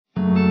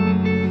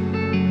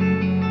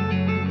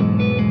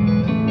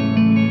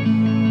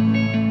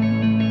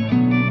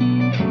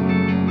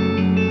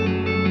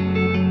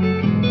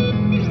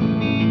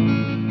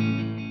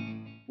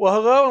Well,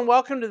 hello and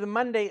welcome to the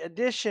Monday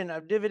edition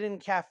of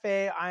Dividend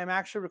Cafe. I am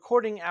actually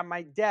recording at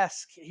my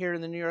desk here in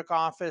the New York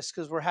office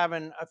because we're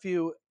having a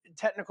few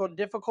technical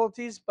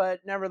difficulties, but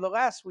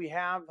nevertheless, we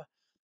have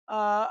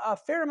a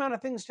fair amount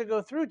of things to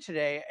go through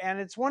today. And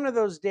it's one of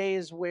those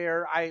days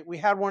where we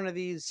had one of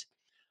these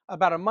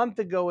about a month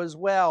ago as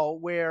well,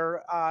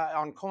 where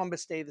on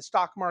Columbus Day, the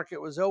stock market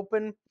was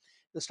open.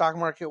 The stock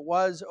market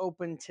was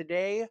open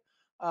today,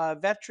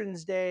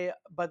 Veterans Day,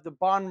 but the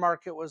bond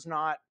market was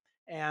not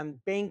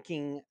and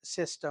banking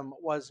system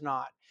was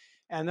not.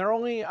 And there are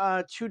only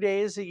 2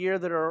 days a year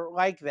that are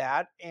like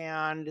that,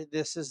 and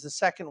this is the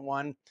second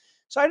one.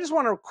 So I just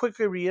want to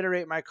quickly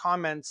reiterate my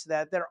comments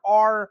that there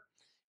are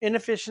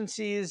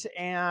inefficiencies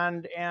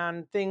and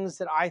things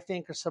that I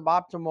think are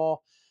suboptimal,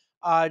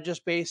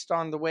 just based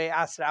on the way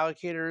asset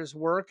allocators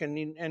work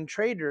and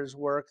traders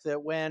work.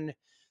 That when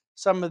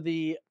some of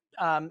the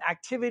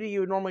activity you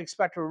would normally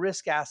expect with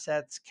risk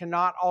assets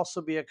cannot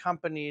also be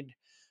accompanied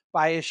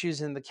by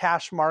issues in the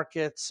cash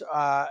markets,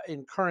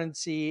 in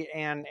currency,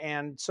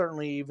 and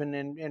certainly even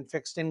in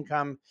fixed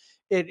income,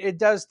 it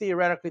does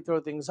theoretically throw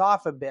things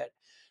off a bit.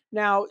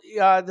 Now,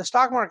 the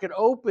stock market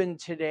opened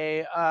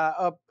today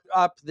up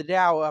the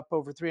Dow up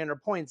over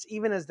 300 points,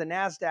 even as the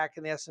Nasdaq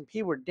and the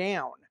S&P were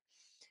down,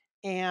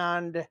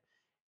 and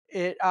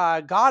it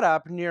got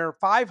up near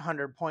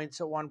 500 points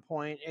at one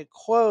point. It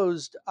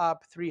closed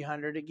up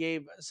 300. It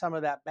gave some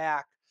of that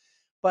back.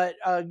 But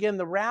again,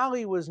 the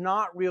rally was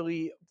not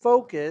really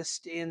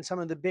focused in some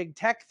of the big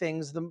tech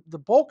things, the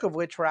bulk of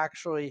which were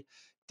actually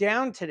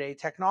down today.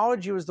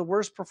 Technology was the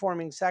worst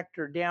performing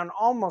sector, down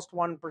almost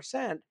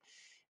 1%.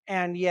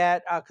 And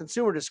yet,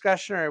 consumer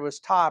discretionary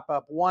was top,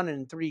 up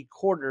 1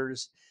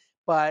 3/4.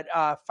 But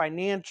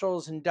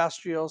financials,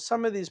 industrials,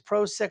 some of these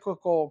pro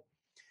cyclical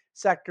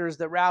sectors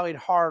that rallied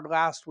hard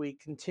last week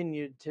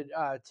continued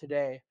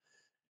today.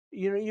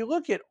 You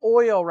look at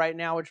oil right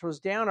now, which was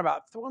down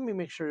about. Let me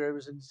make sure it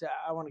was exact.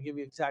 I want to give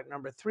you exact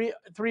number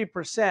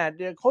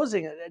 3%,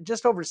 closing at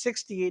just over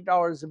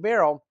 $68 a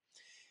barrel.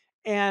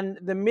 And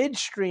the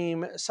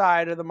midstream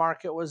side of the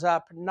market was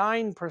up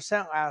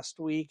 9% last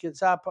week.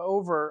 It's up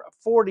over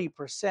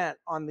 40%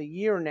 on the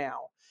year now.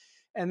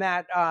 And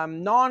that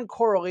non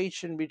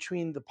correlation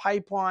between the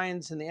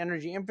pipelines and the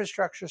energy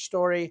infrastructure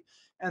story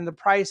and the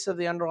price of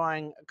the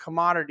underlying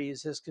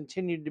commodities has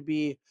continued to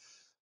be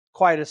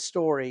quite a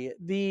story.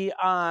 The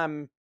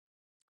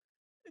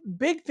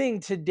big thing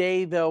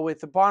today, though,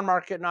 with the bond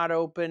market not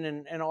open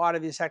and a lot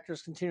of these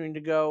sectors continuing to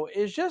go,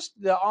 is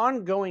just the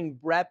ongoing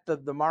breadth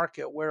of the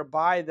market,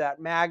 whereby that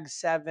Mag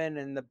 7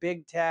 and the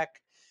big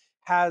tech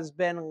has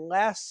been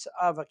less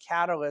of a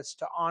catalyst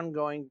to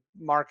ongoing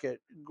market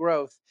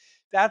growth.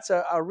 That's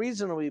a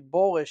reasonably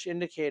bullish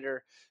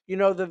indicator.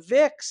 The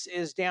VIX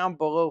is down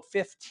below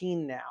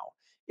 15 now.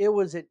 It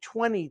was at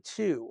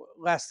 22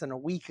 less than a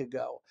week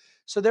ago.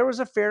 So there was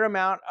a fair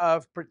amount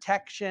of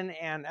protection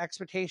and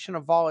expectation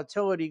of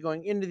volatility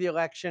going into the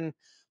election.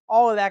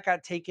 All of that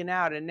got taken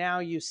out, and now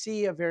you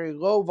see a very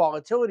low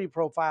volatility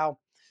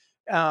profile,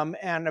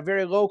 and a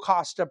very low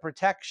cost of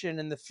protection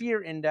in the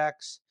fear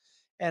index,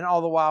 and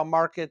all the while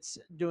markets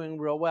doing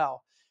real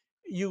well.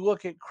 You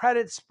look at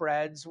credit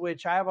spreads,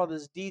 which I have all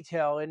this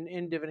detail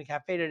in Dividend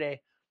Cafe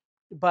today,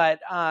 but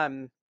I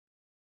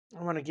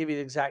want to give you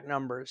the exact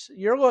numbers.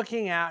 You're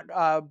looking at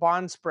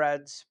bond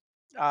spreads,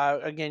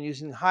 again,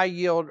 using high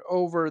yield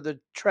over the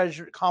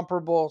treasury,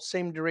 comparable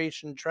same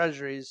duration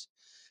treasuries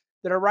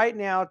that are right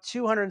now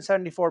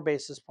 274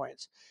 basis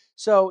points.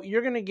 So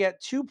you're going to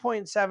get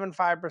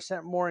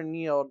 2.75% more in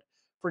yield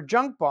for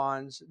junk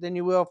bonds than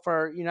you will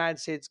for United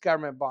States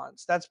government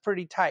bonds. That's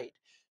pretty tight.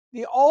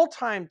 The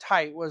all-time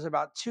tight was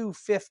about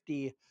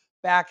 250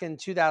 back in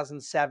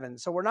 2007.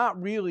 So we're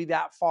not really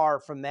that far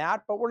from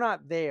that, but we're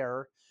not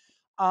there.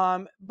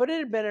 But it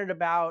had been at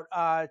about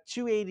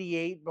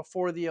 288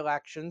 before the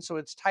election, so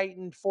it's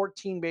tightened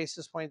 14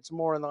 basis points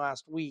more in the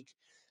last week,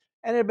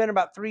 and it had been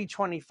about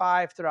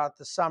 325 throughout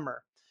the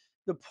summer.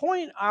 The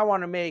point I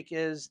want to make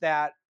is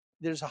that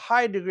there's a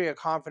high degree of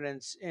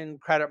confidence in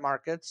credit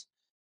markets.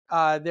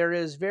 There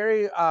is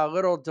very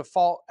little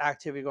default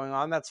activity going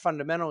on. That's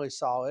fundamentally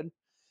solid.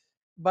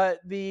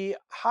 But the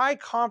high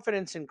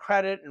confidence in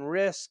credit and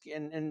risk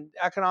and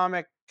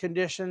economic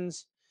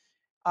conditions,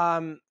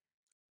 um,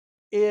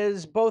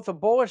 is both a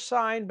bullish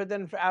sign, but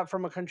then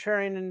from a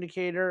contrarian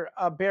indicator,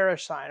 a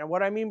bearish sign. And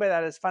what I mean by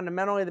that is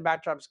fundamentally the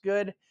backdrop's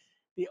good.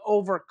 The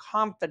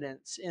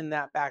overconfidence in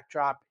that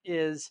backdrop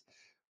is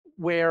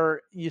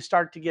where you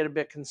start to get a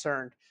bit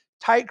concerned.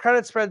 Tight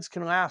credit spreads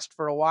can last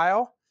for a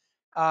while.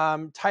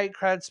 Tight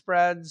credit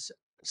spreads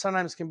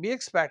sometimes can be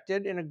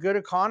expected in a good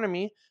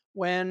economy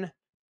when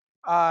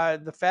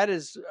the Fed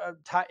is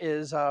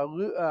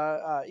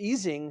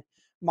easing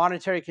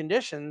monetary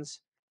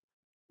conditions.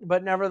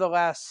 But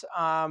nevertheless,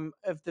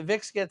 if the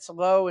VIX gets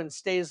low and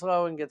stays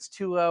low and gets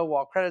too low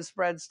while credit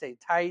spreads stay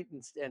tight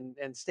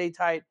and stay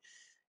tight,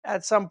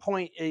 at some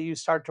point you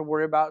start to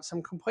worry about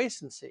some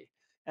complacency.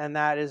 And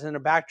that is in a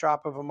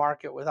backdrop of a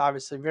market with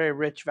obviously very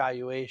rich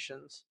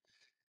valuations.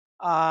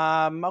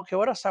 Okay,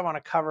 what else I want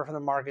to cover from the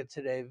market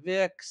today?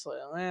 VIX,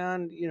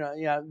 land,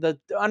 yeah, the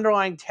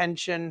underlying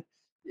tension,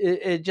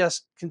 it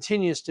just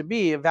continues to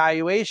be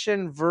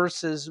evaluation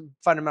versus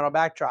fundamental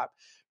backdrop.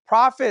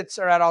 Profits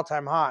are at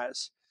all-time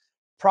highs.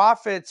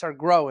 Profits are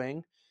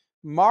growing.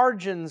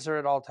 Margins are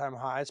at all-time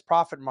highs,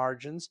 profit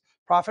margins.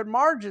 Profit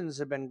margins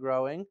have been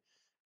growing.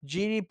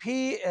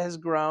 GDP has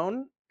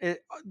grown.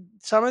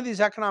 Some of these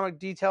economic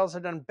details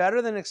have done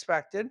better than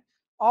expected.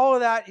 All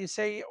of that, you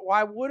say,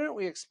 why wouldn't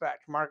we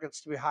expect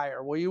markets to be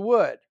higher? Well, you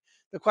would.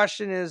 The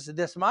question is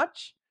this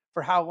much?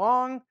 For how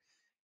long?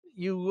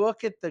 You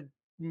look at the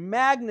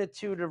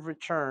magnitude of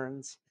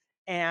returns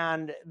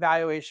and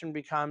valuation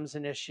becomes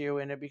an issue,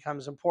 and it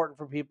becomes important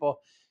for people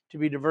to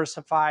be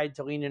diversified,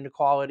 to lean into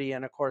quality,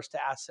 and of course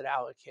to asset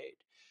allocate.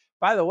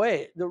 By the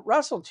way, the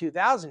Russell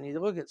 2000, you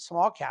look at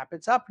small cap,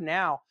 it's up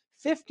now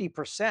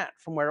 50%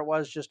 from where it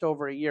was just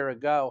over a year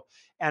ago,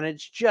 and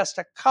it's just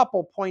a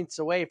couple points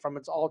away from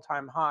its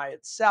all-time high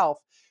itself,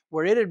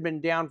 where it had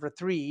been down for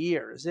 3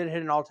 years. It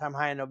hit an all-time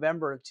high in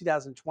November of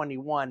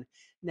 2021,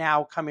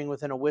 now coming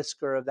within a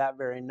whisker of that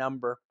very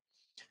number.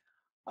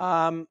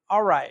 All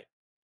right.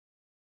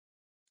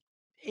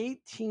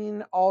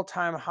 18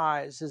 all-time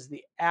highs is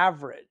the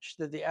average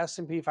that the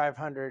S&P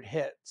 500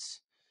 hits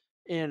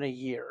in a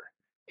year.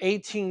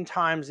 18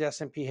 times the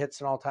S&P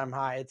hits an all-time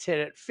high. It's hit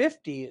at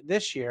 50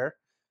 this year.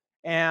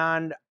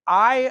 And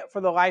I, for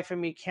the life of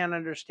me, can't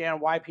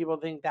understand why people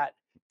think that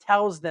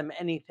tells them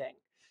anything.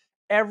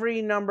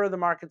 Every number the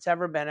market's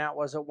ever been at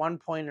was at one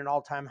point an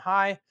all-time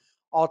high.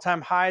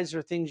 All-time highs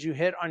are things you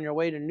hit on your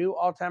way to new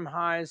all-time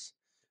highs.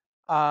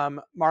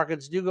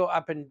 Markets do go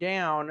up and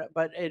down,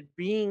 but it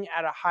being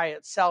at a high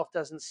itself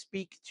doesn't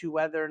speak to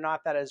whether or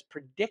not that is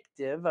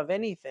predictive of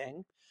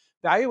anything.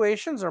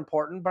 Valuations are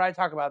important, but I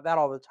talk about that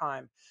all the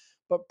time.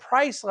 But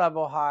price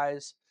level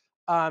highs,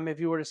 if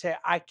you were to say,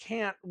 I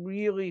can't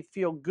really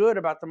feel good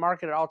about the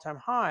market at all time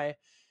high,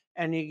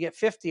 and you get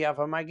 50 of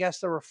them, I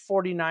guess there were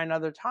 49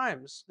 other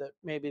times that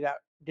maybe that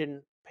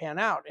didn't pan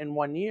out in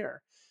one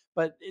year.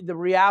 But the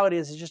reality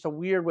is, it's just a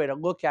weird way to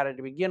look at it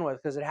to begin with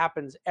because it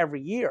happens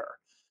every year.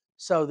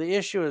 So the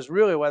issue is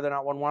really whether or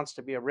not one wants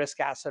to be a risk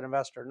asset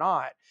investor or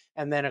not.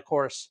 And then, of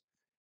course,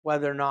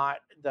 whether or not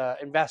the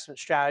investment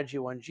strategy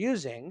one's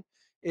using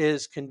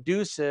is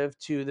conducive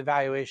to the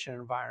valuation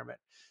environment.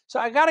 So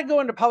I got to go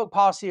into public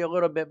policy a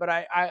little bit,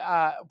 but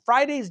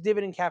Friday's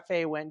Dividend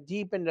Cafe went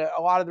deep into a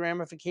lot of the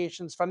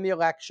ramifications from the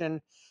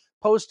election,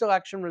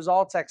 post-election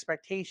results,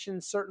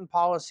 expectations, certain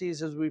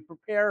policies as we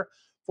prepare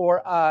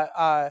for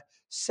a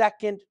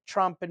second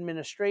Trump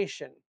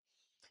administration.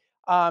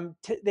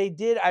 They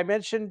did. I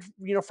mentioned,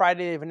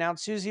 Friday they've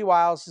announced Susie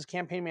Wiles as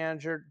campaign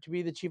manager to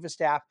be the chief of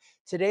staff.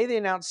 Today they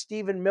announced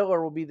Stephen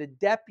Miller will be the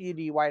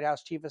deputy White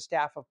House chief of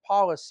staff of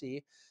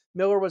policy.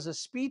 Miller was a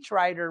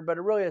speechwriter,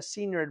 but really a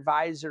senior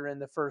advisor in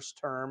the first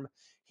term.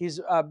 He's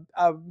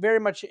a very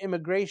much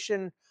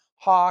immigration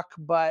hawk,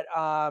 but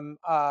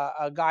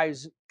a guy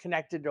who's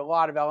connected to a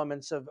lot of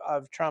elements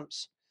of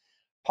Trump's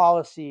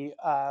policy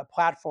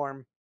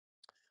platform.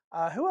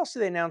 Who else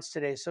did they announce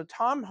today? So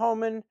Tom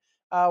Homan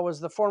was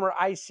the former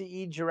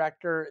ICE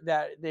director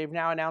that they've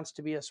now announced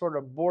to be a sort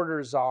of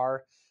border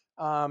czar.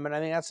 And I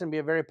think that's going to be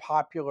a very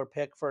popular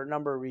pick for a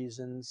number of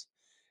reasons.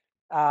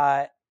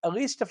 Uh,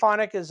 Elise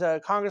Stefanik is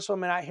a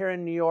congresswoman out here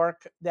in New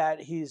York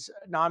that he's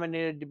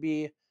nominated to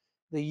be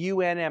the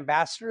UN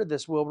ambassador.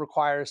 This will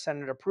require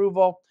Senate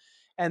approval.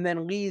 And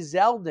then Lee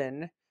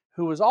Zeldin,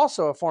 who was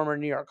also a former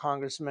New York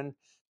congressman,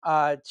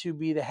 to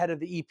be the head of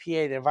the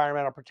EPA, the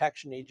Environmental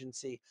Protection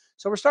Agency.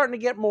 So we're starting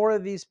to get more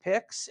of these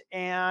picks,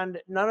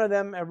 and none of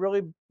them have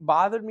really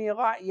bothered me a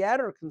lot yet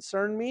or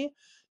concerned me,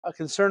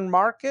 concerned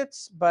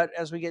markets. But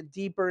as we get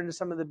deeper into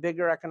some of the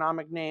bigger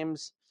economic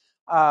names,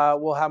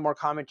 we'll have more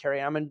commentary.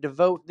 I'm going to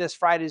devote this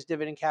Friday's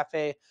Dividend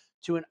Cafe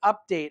to an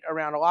update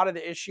around a lot of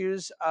the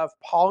issues of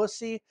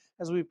policy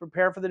as we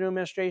prepare for the new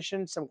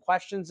administration. Some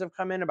questions have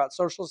come in about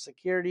Social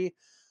Security,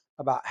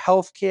 about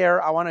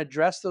healthcare. I want to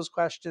address those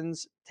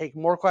questions, take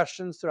more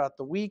questions throughout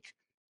the week,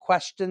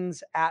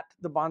 questions at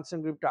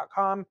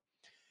thebahnsengroup.com.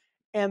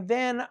 And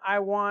then I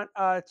want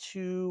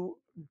to,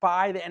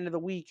 by the end of the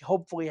week,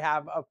 hopefully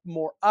have a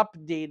more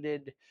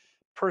updated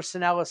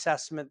personnel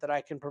assessment that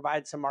I can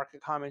provide some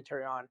market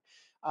commentary on.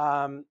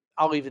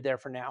 I'll leave it there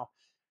for now.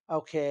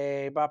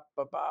 Okay,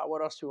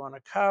 what else do we want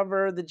to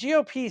cover? The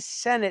GOP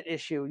Senate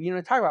issue.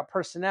 Talk about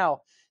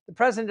personnel. The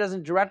president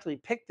doesn't directly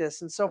pick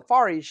this, and so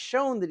far he's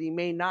shown that he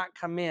may not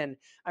come in.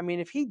 I mean,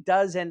 if he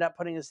does end up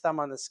putting his thumb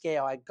on the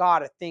scale, I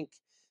gotta think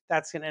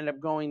that's going to end up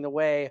going the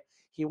way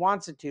he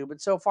wants it to. But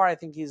so far, I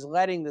think he's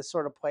letting this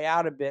sort of play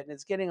out a bit, and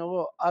it's getting a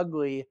little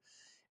ugly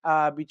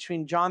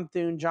between John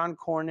Thune, John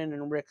Cornyn,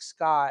 and Rick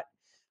Scott.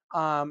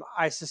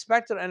 I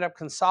suspect it'll end up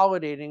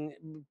consolidating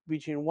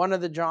between one of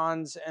the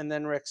Johns and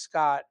then Rick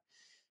Scott.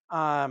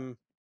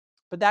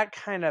 But that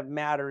kind of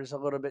matters a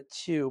little bit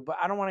too. But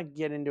I don't want to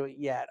get into it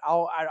yet.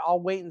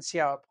 I'll wait and see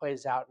how it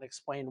plays out and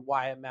explain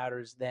why it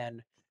matters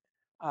then.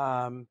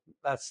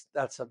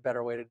 That's a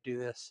better way to do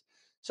this.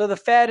 So the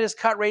Fed has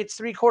cut rates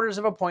 3/4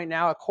 of a point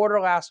now, a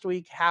quarter last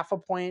week, half a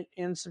point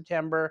in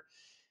September.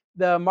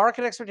 The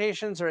market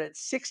expectations are at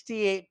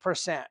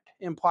 68%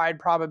 implied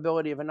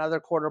probability of another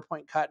quarter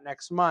point cut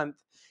next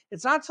month.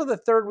 It's not till the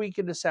third week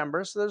of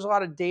December, so there's a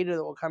lot of data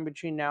that will come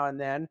between now and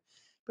then.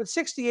 But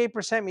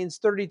 68% means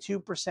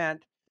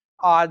 32%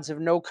 odds of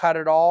no cut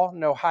at all,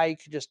 no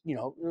hike, just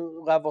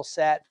level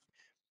set.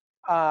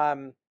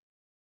 Um,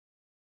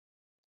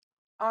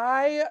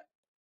 I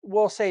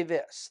will say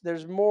this: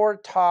 there's more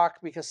talk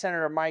because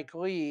Senator Mike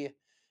Lee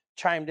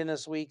chimed in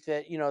this week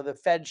that the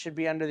Fed should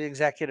be under the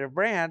executive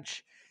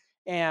branch,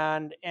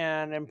 and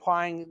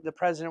implying the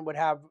president would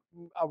have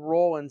a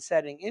role in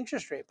setting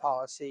interest rate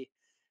policy.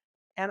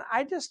 And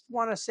I just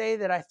want to say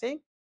that I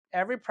think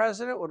every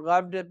president would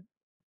love to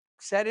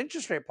set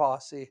interest rate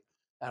policy,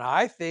 and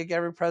I think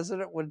every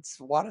president would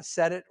want to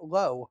set it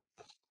low.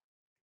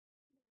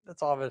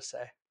 That's all I'm going to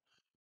say.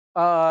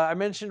 I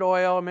mentioned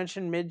oil. I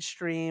mentioned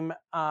midstream.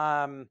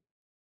 The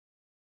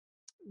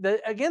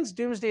Against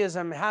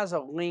Doomsdayism has a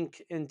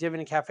link in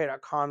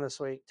dividendcafe.com this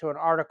week to an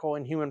article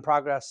in Human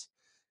Progress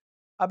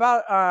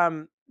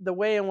about the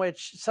way in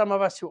which some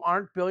of us who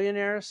aren't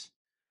billionaires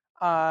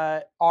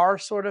are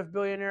sort of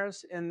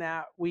billionaires, in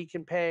that we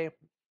can pay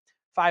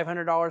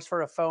 $500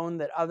 for a phone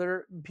that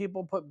other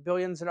people put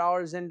billions of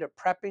dollars into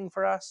prepping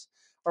for us,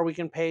 or we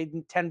can pay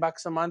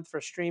 $10 a month for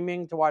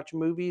streaming to watch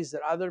movies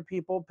that other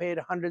people paid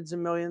hundreds of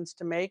millions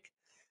to make.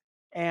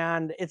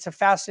 And it's a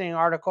fascinating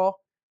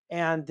article.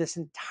 And this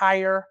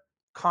entire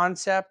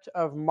concept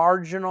of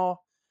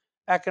marginal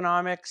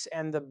economics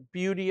and the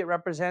beauty it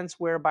represents,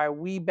 whereby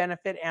we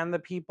benefit and the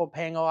people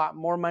paying a lot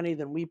more money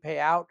than we pay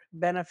out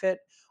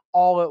benefit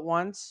all at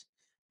once.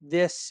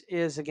 This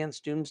is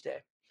Against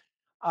Doomsday.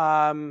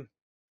 Um,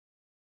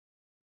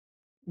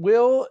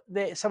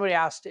 Somebody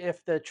asked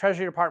if the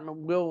Treasury Department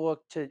will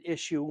look to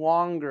issue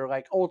longer,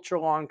 like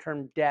ultra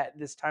long-term debt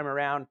this time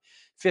around,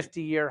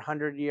 50-year,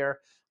 100-year.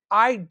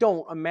 I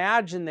don't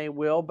imagine they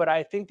will, but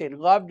I think they'd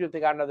love to if they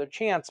got another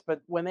chance.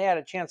 But when they had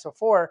a chance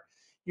before,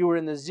 you were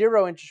in the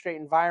zero interest rate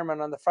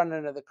environment on the front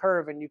end of the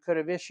curve, and you could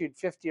have issued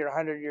 50 or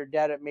 100-year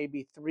debt at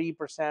maybe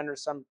 3% or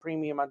some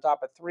premium on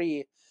top of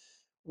 3,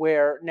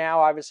 where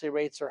now obviously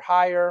rates are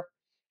higher.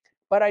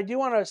 But I do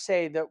want to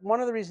say that one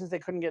of the reasons they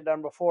couldn't get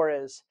done before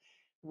is,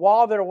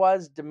 while there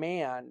was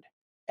demand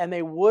and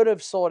they would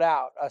have sold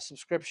out a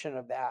subscription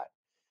of that,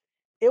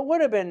 it would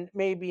have been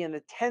maybe in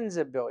the tens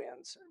of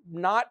billions,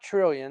 not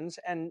trillions,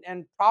 and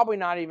probably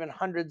not even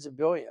hundreds of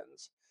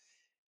billions.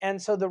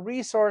 And so the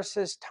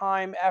resources,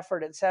 time,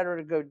 effort, et cetera,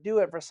 to go do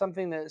it for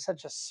something that is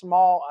such a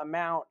small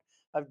amount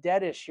of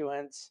debt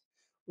issuance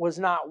was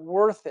not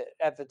worth it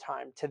at the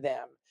time to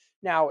them.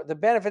 Now, the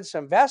benefits to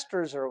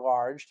investors are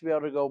large, to be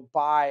able to go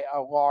buy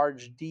a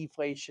large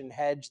deflation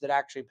hedge that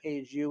actually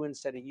pays you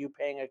instead of you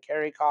paying a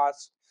carry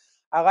cost.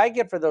 I like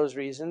it for those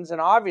reasons.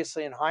 And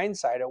obviously, in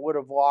hindsight, it would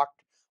have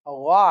locked a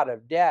lot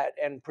of debt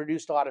and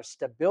produced a lot of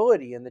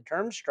stability in the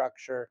term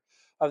structure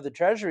of the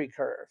Treasury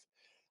curve.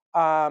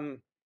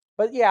 Um,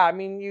 but yeah, I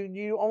mean,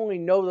 you only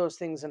know those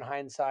things in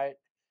hindsight,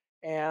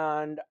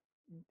 and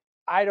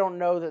I don't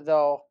know that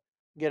they'll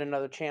get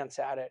another chance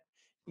at it.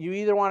 You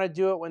either want to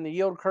do it when the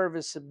yield curve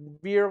is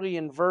severely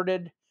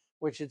inverted,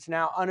 which it's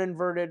now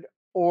uninverted,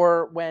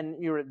 or when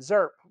you're at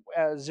ZIRP,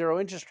 zero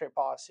interest rate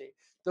policy.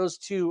 Those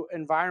two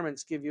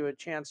environments give you a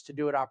chance to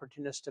do it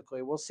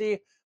opportunistically. We'll see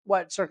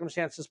what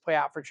circumstances play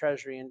out for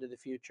Treasury into the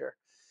future.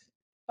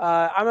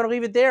 I'm going to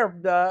leave it there.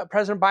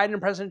 President Biden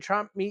and President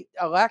Trump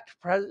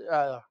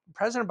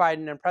President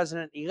Biden and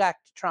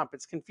President-elect Trump.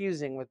 It's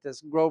confusing with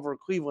this Grover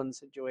Cleveland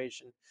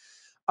situation.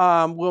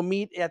 We'll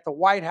meet at the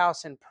White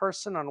House in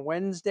person on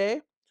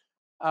Wednesday.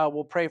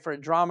 We'll pray for a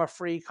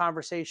drama-free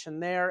conversation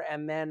there.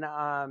 And then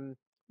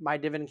my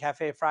Dividend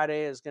Cafe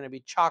Friday is going to be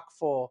chock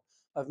full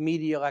of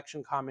media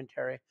election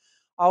commentary.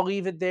 I'll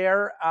leave it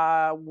there.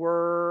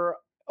 We're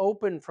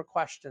open for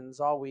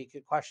questions all week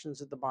at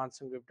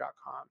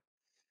questions@thebahnsengroup.com.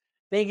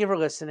 Thank you for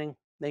listening.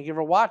 Thank you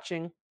for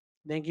watching.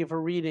 Thank you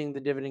for reading the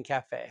Dividend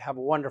Cafe. Have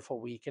a wonderful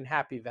week and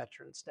happy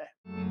Veterans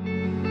Day.